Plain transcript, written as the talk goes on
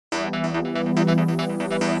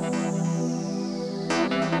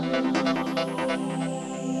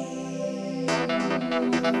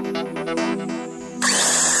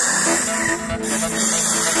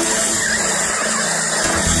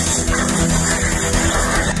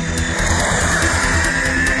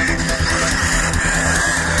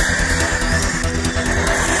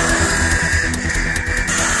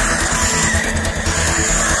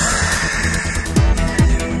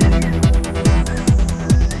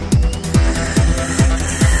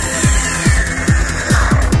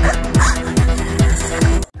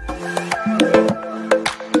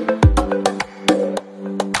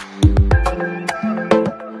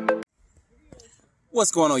What's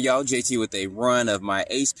going on, y'all? JT with a run of my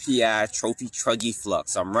HPI Trophy Truggy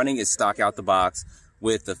Flux. I'm running it stock out the box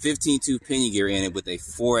with the 15-tooth pinion gear in it with a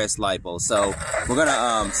 4S lipo. So we're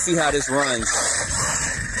gonna see how this runs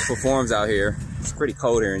performs out here. It's pretty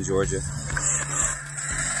cold here in Georgia.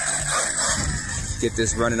 Get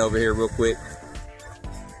this running over here real quick.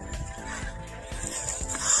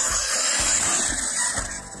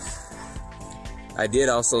 I did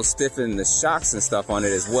also stiffen the shocks and stuff on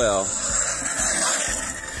it as well,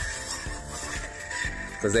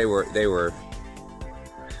 because they were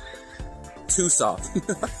too soft.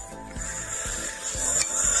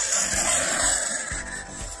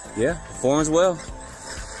 Yeah, performs well.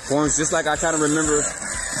 Performs just like I kind of remember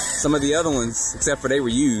some of the other ones, except for they were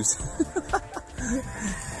used.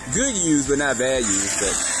 Good used, but not bad used.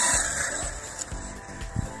 But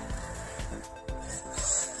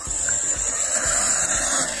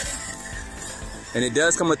and it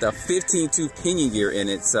does come with a 15-tooth pinion gear in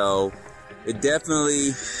it, so it definitely,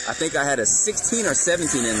 I think I had a 16 or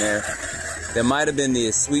 17 in there. That might have been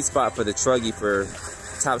the sweet spot for the Truggy for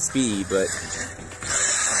top speed, but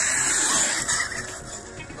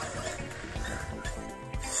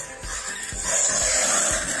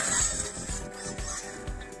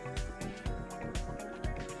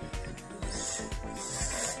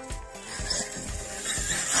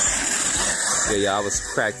yeah, I was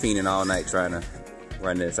crack fiending all night trying to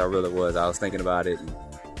run this. I really was. I was thinking about it, and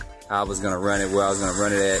how I was gonna run it, where I was gonna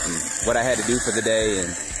run it at, and what I had to do for the day, and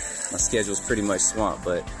my schedule's pretty much swamped,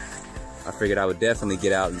 but I figured I would definitely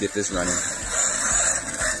get out and get this running.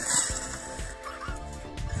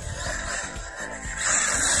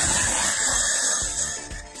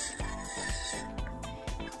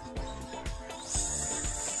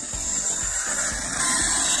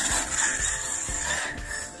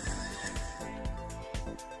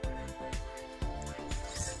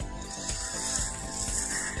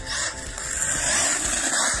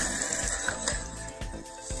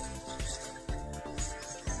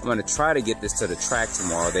 I'm gonna try to get this to the track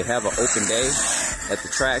tomorrow. They have an open day at the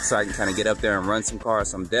track, so I can kind of get up there and run some cars.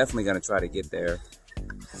 So I'm definitely gonna try to get there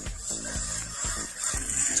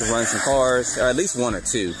to run some cars, or at least one or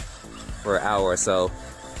two for an hour or so.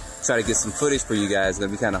 Try to get some footage for you guys. It's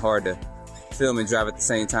gonna be kind of hard to film and drive at the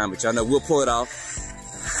same time, but y'all know we'll pull it off.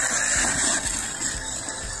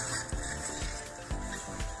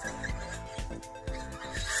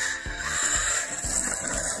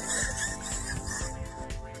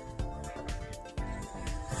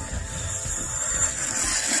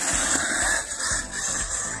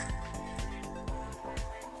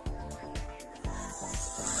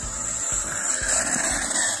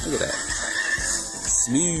 Look at that.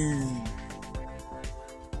 Smooth.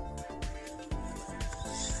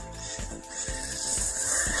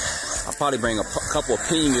 I'll probably bring a couple of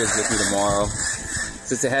pinion gears with me tomorrow.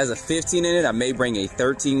 Since it has a 15 in it, I may bring a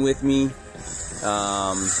 13 with me.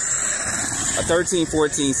 A 13,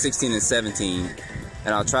 14, 16, and 17.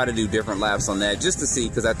 And I'll try to do different laps on that just to see,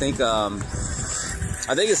 because I think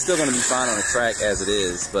it's still going to be fine on the track as it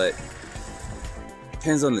is, but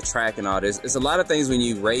depends on the track and all this. It's a lot of things when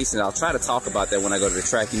you race, and I'll try to talk about that when I go to the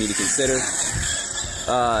track, you need to consider.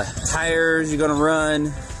 Tires you're gonna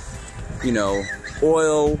run, you know,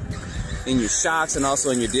 oil in your shocks and also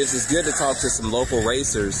in your divs. It's good to talk to some local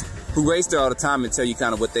racers who race there all the time and tell you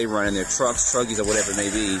kind of what they run in their trucks, truggies, or whatever it may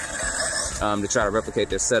be, to try to replicate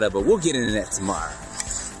their setup. But we'll get into that tomorrow.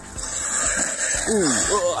 Ooh,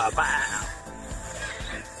 oh, wow.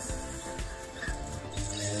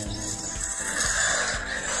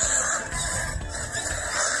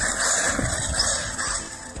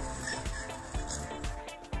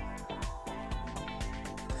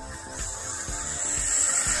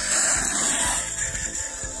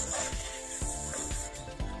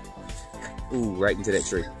 Ooh, right into that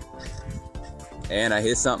tree. And I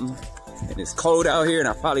hit something, and it's cold out here, and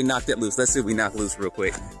I probably knocked it loose. Let's see if we knock loose real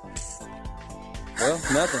quick. Well,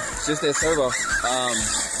 nothing. It's just that servo.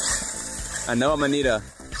 I know I'm gonna need a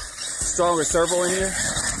stronger servo in here.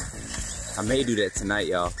 I may do that tonight,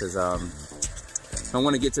 y'all, because I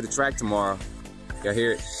want to get to the track tomorrow. Y'all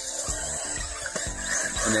hear it?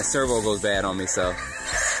 And that servo goes bad on me, so.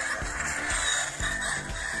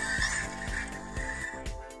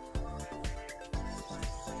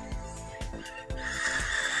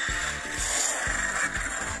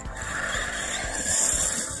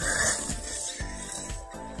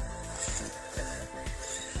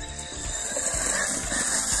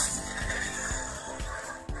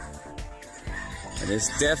 And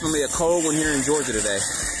it's definitely a cold one here in Georgia today.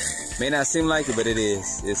 May not seem like it, but it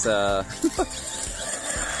is. It's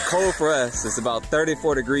cold for us. It's about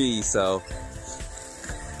 34 degrees, so.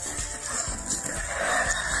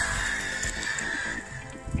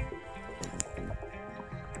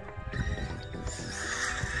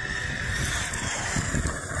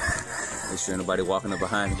 Make sure nobody walking up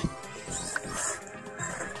behind me.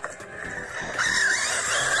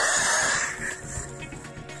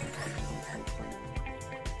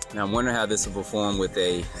 Now I'm wondering how this will perform with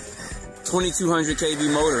a 2200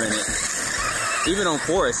 kV motor in it. Even on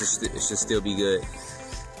forest, it should still be good.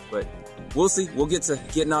 But we'll see. We'll get to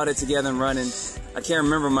getting all that together and running. I can't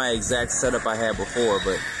remember my exact setup I had before,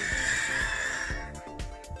 but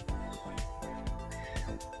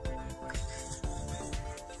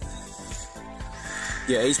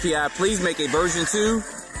yeah, HPI, please make a version 2.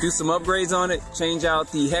 Do some upgrades on it. Change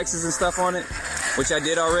out the hexes and stuff on it, which I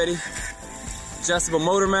did already. Adjustable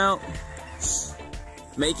motor mount.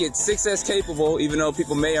 Make it 6S capable, even though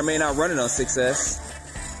people may or may not run it on 6S.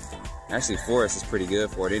 Actually, Forest is pretty good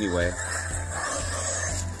for it anyway.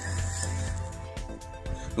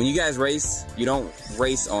 When you guys race, you don't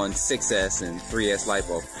race on 6S and 3S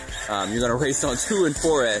lipo. You're gonna race on 2 and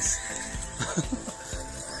 4S.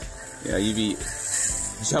 You know, you'd be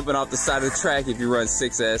jumping off the side of the track if you run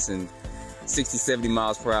 6S and 60, 70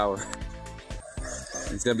 miles per hour.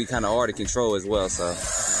 It's gonna be kind of hard to control as well, so.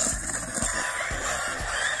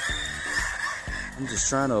 I'm just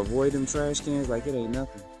trying to avoid them trash cans like it ain't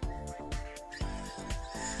nothing.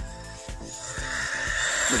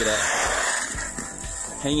 Look at that.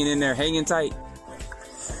 Hanging in there, hanging tight.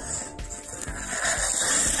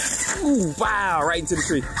 Ooh, wow, right into the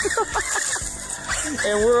tree.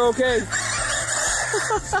 And we're okay.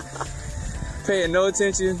 Paying no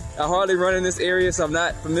attention. I hardly run in this area, so I'm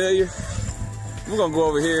not familiar. We're gonna go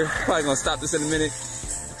over here. Probably gonna stop this in a minute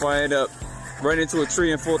before I end up running into a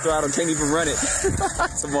tree in full throttle and can't even run it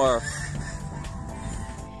tomorrow.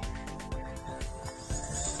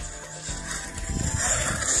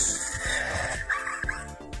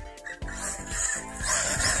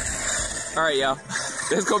 All right, y'all.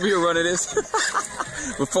 Let's go be a run of this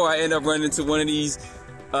before I end up running into one of these,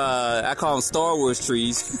 I call them Star Wars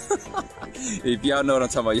trees. If y'all know what I'm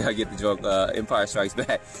talking about, y'all get the joke, Empire Strikes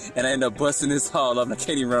Back. And I end up busting this all up and I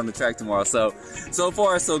can't even run on the track tomorrow. So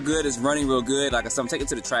far so good. It's running real good. Like I said, I'm taking it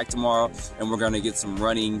to the track tomorrow and we're gonna get some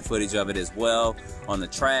running footage of it as well on the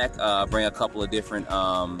track. Bring a couple of different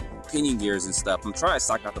pinion gears and stuff. I'm trying to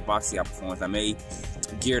stock out the boxy out performance. I may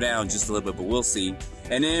gear down just a little bit, but we'll see.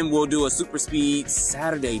 And then we'll do a super speed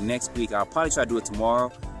Saturday next week. I'll probably try to do it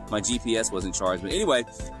tomorrow. My GPS wasn't charged. But anyway,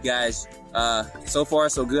 guys, so far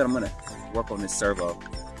so good. I'm gonna work on this servo.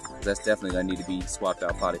 That's definitely gonna need to be swapped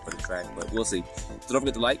out probably for the track, but we'll see. So don't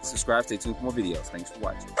forget to like, subscribe, stay tuned for more videos. Thanks for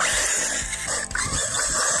watching.